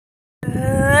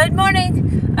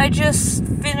I just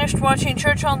finished watching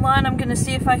church online. I'm gonna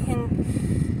see if I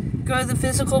can go to the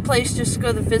physical place, just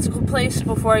go to the physical place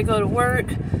before I go to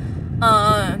work.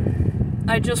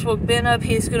 I just woke Ben up.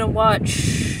 He's gonna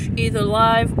watch either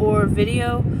live or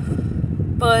video.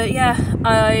 But yeah,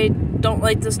 I don't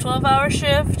like this 12-hour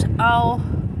shift.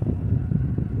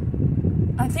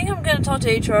 I think I'm gonna talk to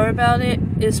HR about it,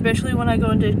 especially when I go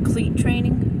into cleat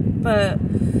training. But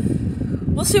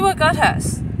we'll see what God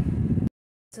has.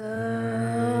 So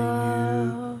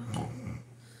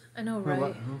I know,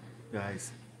 right?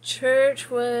 Guys.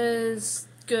 Church was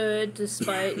good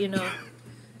despite,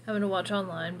 having to watch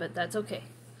online, but that's okay.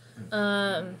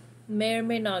 May or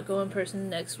may not go in person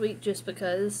next week just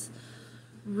because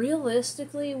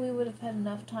realistically we would have had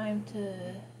enough time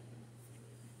to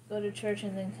go to church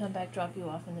and then come back, drop you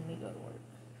off, and then me go to work.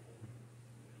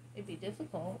 It'd be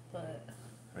difficult, but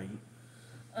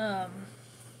Right.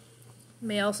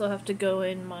 May also have to go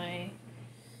in my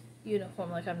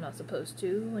uniform like I'm not supposed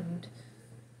to and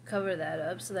cover that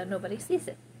up so that nobody sees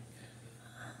it.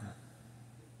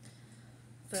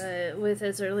 But with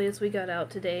as early as we got out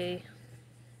today,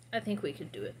 I think we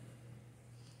could do it.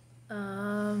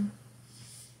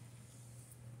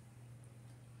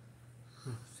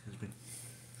 Excuse me.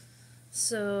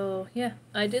 So, yeah,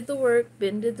 I did the work.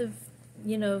 Ben did the,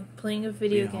 playing of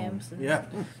video games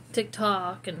and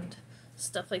TikTok and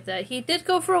stuff like that. He did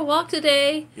go for a walk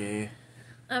today. Yeah.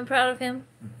 I'm proud of him.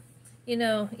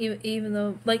 Even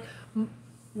though,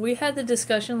 we had the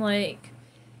discussion,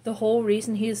 the whole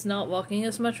reason he's not walking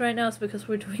as much right now is because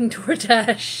we're doing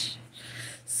DoorDash.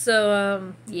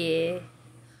 So, yeah.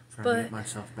 Trying to get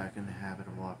myself back in the habit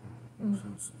of walking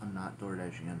since I'm not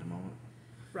DoorDashing at the moment.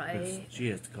 Right. She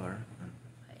has the car.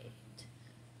 Right.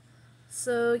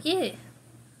 So, yeah.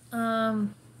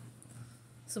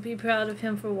 So be proud of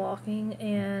him for walking,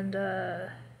 and,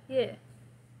 yeah. I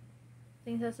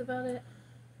think that's about it.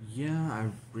 Yeah, I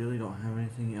really don't have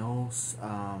anything else.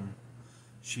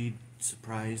 She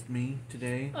surprised me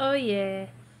today. Oh, yeah.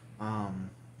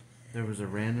 There was a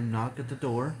random knock at the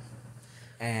door,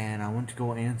 and I went to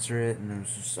go answer it, and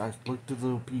I looked through the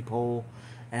little peephole,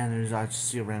 and I just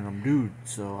see a random dude,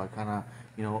 so I kind of,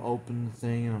 opened the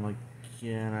thing, and I'm like,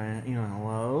 yeah, and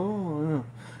hello?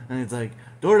 And it's like,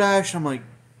 DoorDash, I'm like,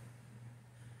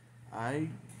 I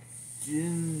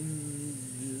didn't,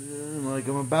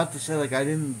 I'm about to say, I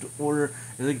didn't order,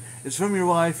 it's from your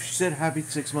wife, she said happy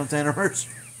 6-month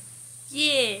anniversary.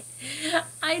 Yeah,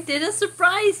 I did a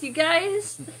surprise, you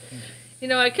guys.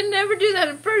 I could never do that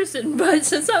in person, but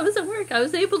since I was at work, I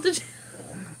was able to do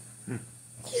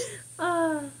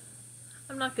I'm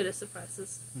not good at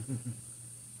surprises.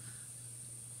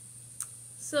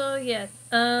 So, yeah,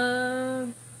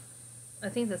 I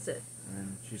think that's it.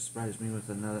 And she surprised me with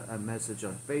a message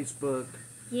on Facebook.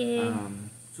 Yeah.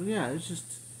 So yeah, it's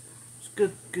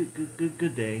good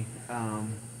day.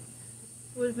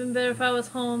 Would have been better if I was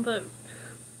home, but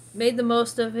made the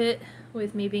most of it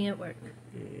with me being at work.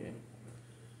 Yeah.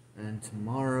 And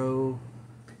tomorrow,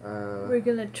 we're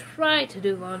gonna try to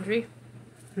do laundry.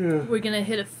 Yeah. We're gonna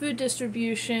hit a food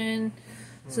distribution,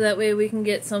 so that way we can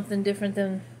get something different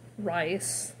than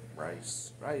rice.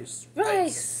 Rice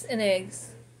And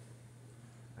eggs.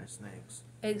 Rice and eggs.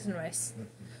 Eggs and rice.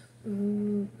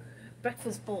 Ooh,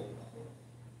 breakfast bowl.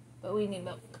 But we need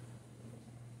milk.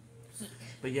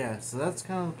 But yeah, so that's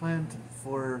kind of the plan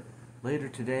for later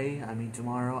today.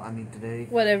 Tomorrow. Today.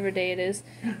 Whatever day it is.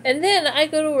 And then I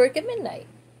go to work at midnight.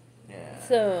 Yeah.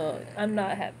 So I'm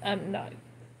not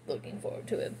looking forward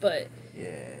to it, but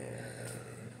yeah.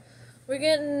 We're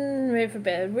getting ready for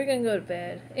bed. We're gonna go to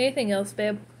bed. Anything else,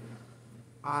 babe?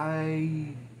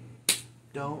 I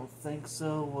don't think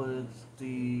so.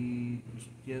 I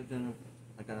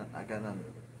got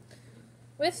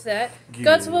With that,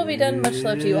 God's will be done. Much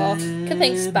love to you all. Good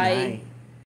thanks. Bye. Night.